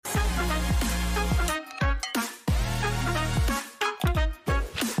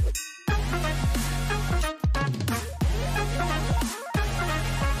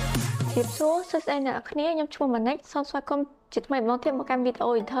Tiếp số sẽ là khné nhóm chung mà next sau xoay công chỉ mày mong thêm một cam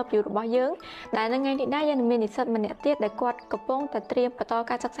video interviewរបស់យើងដែលនៅថ្ងៃនេះដែរយើងមាននិស្សិតម្នាក់ទៀតដែលគាត់កំពុងតែត្រៀមបន្ត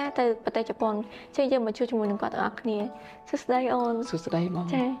ការសិក្សាទៅប្រទេសជប៉ុនជាយើងមកជួបជាមួយនឹងគាត់ទាំងអស់គ្នាសួស្តីអូនសួស្តីបង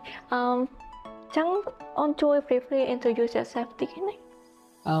ចាចឹងអូនជួយ briefly introduce yourself តិចណា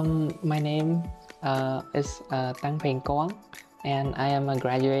My name is TANG Phengkoing and I am a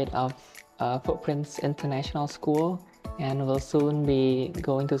graduate of Footprints International School and will soon be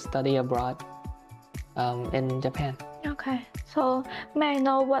going to study abroad in Japan. Okay, so may I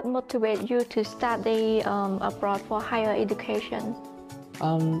know what motivates you to study abroad for higher education?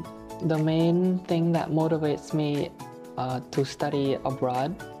 The main thing that motivates me to study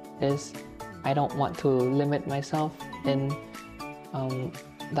abroad is I don't want to limit myself in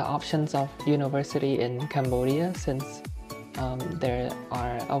the options of university in Cambodia since there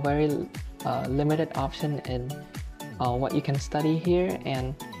are a very limited option in what you can study here,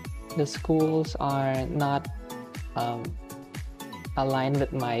 and the schools are not aligned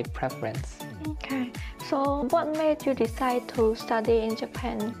with my preference. Okay, so what made you decide to study in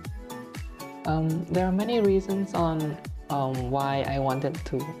Japan? There are many reasons on why I wanted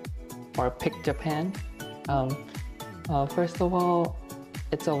to or pick Japan. First of all,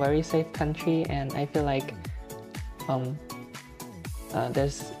 it's a very safe country and I feel like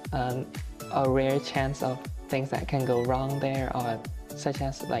there's a rare chance of things that can go wrong there, or such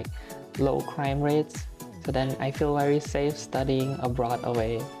as like low crime rates. So then I feel very safe studying abroad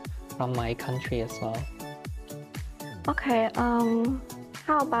away from my country as well. Okay,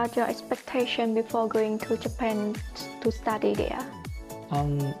 how about your expectation before going to Japan to study there?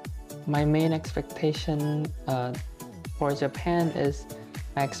 My main expectation for Japan is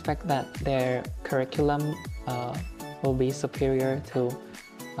I expect that their curriculum will be superior to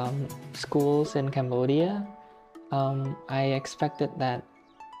schools in Cambodia. I expected that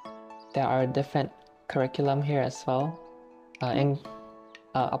there are different curriculum here as well,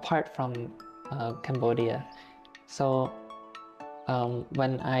 apart from Cambodia. So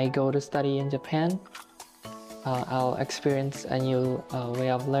when I go to study in Japan, I'll experience a new way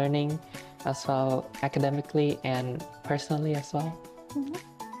of learning as well, academically and personally as well.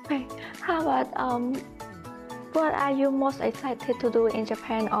 Okay, how about what are you most excited to do in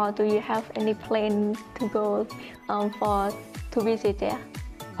Japan, or do you have any plan to go to visit there?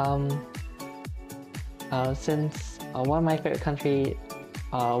 Since one of my favorite country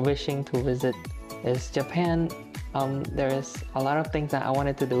wishing to visit is Japan, there is a lot of things that I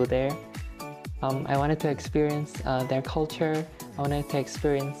wanted to do there. I wanted to experience their culture. I wanted to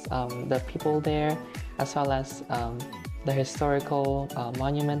experience the people there, as well as the historical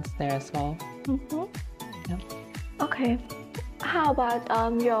monuments there as well. Yeah. Okay, how about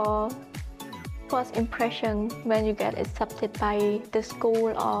your first impression when you get accepted by the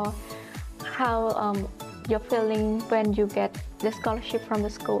school, or how you're feeling when you get the scholarship from the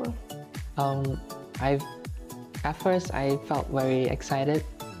school? At first I felt very excited,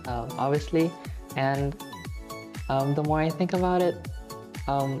 obviously, and the more I think about it,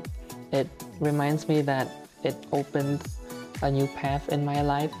 it reminds me that it opened a new path in my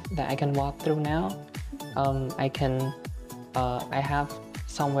life that I can walk through now. I have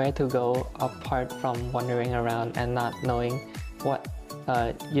somewhere to go apart from wandering around and not knowing what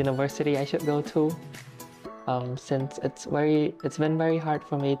university I should go to, since it's been very hard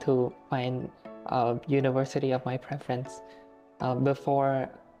for me to find a university of my preference before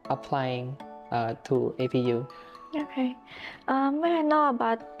applying to APU. Okay, may I know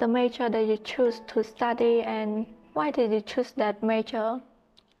about the major that you choose to study, and why did you choose that major?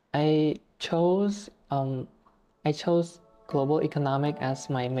 I chose global economic as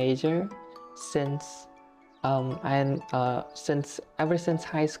my major since ever since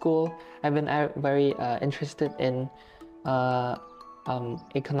high school I've been very interested in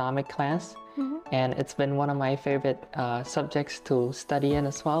economic class, and it's been one of my favorite subjects to study in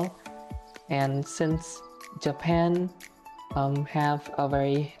as well. And since Japan have a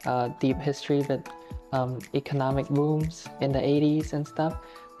very deep history with economic booms in the 80s and stuff,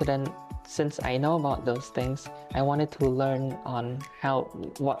 but then since I know about those things, I wanted to learn on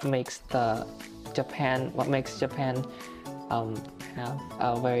what makes Japan have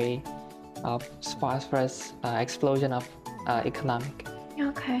a very prosperous explosion of economic.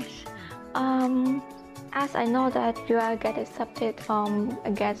 Okay, as I know that you are get accepted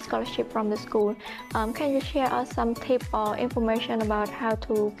get scholarship from the school, can you share us some tip or information about how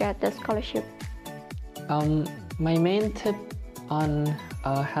to get the scholarship? My main tip on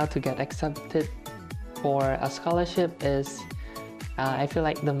how to get accepted for a scholarship is I feel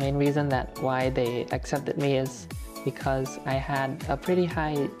like the main reason that why they accepted me is because I had a pretty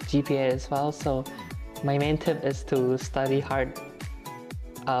high GPA as well. So my main tip is to study hard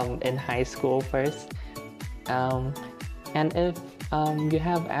in high school first. And if you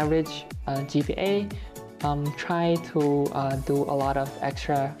have average GPA, try to do a lot of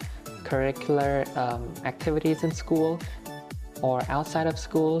extracurricular activities in school or outside of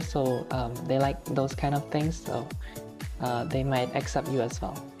school. So they like those kind of things. So they might accept you as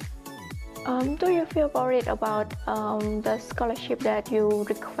well. Do you feel worried about the scholarship that you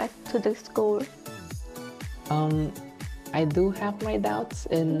request to the school? I do have my doubts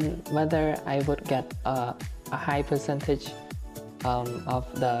in whether I would get a high percentage of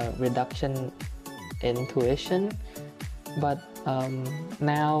the reduction in tuition, but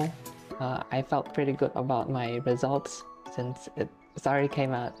now I felt pretty good about my results since it's already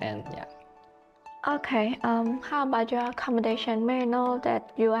came out, and yeah. Okay. How about your accommodation? May I know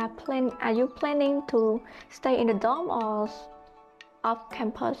that are you planning to stay in the dorm or off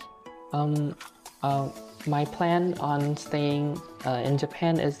campus? My plan on staying in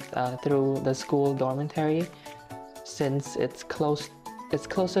Japan is through the school dormitory, since it's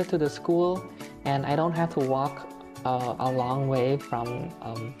closer to the school, and I don't have to walk a long way from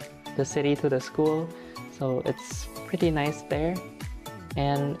the city to the school, so it's pretty nice there,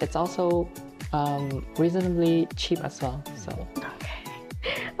 and it's also reasonably cheap as well. So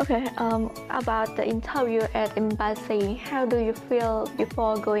okay. About the interview at embassy, how do you feel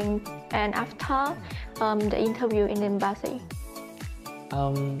before going and after the interview in the embassy?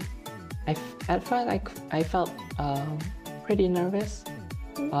 At first I felt pretty nervous.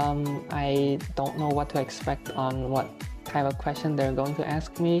 I don't know what to expect on what type of question they're going to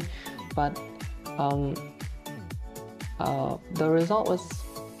ask me, but the result was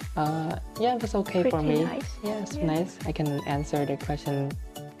yeah, it was okay for me. Nice. Yeah, it's nice. I can answer the question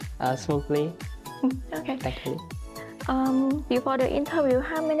smoothly. Okay. Thank you. Before the interview,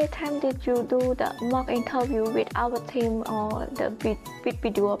 how many times did you do the mock interview with our team or with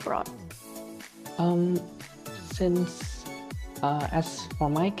video abroad? Since as for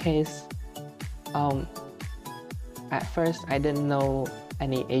my case, at first I didn't know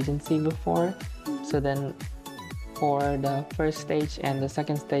any agency before, so then for the first stage and the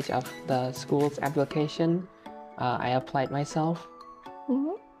second stage of the school's application, I applied myself.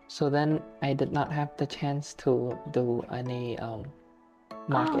 So then I did not have the chance to do any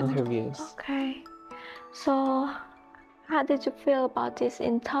mock interviews. Okay. So how did you feel about this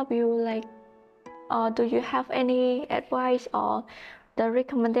interview? Like, do you have any advice or the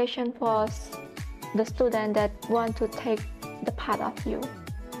recommendation for the student that want to take the part of you?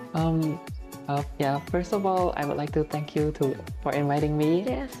 Yeah, first of all, I would like to thank you for inviting me.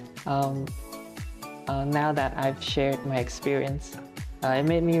 Yes. Now that I've shared my experience, it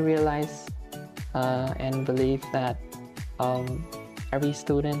made me realize and believe that every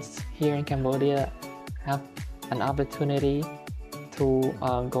student here in Cambodia have an opportunity to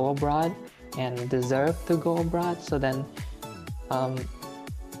go abroad and deserve to go abroad. So then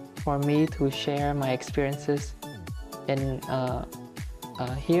for me to share my experiences in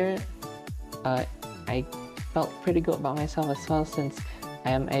here, I felt pretty good about myself as well, since I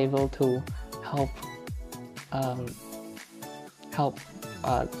am able to help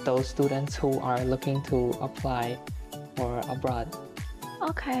those students who are looking to apply for abroad.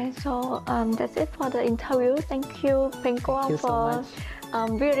 Okay, so that's it for the interview. Thank you, Phengkoing, Thank you so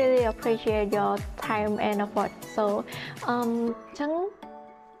much. We really appreciate your time and effort. So ចឹង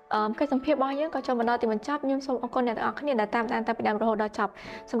កិច្ចសម្ភាសន៍របស់យើងក៏ចូលមកដល់ទីបញ្ចប់ខ្ញុំសូមអរគុណអ្នកទាំងអស់គ្នាដែលតាមដានតាំងពីដើមរហូតដល់ចប់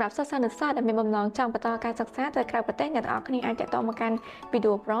សម្រាប់សិស្សានុសិស្សដែលមានបំណងចង់បន្តការសិក្សាទៅក្រៅប្រទេសអ្នកទាំងអស់គ្នាអាចទាក់ទងមកកាន់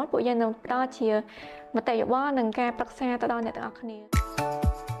Video Abroad ពួកយើងនឹងផ្ដល់ជាមតិយោបល់និងការប្រឹក្សាទៅដល់អ្នកទាំងអស់គ្នា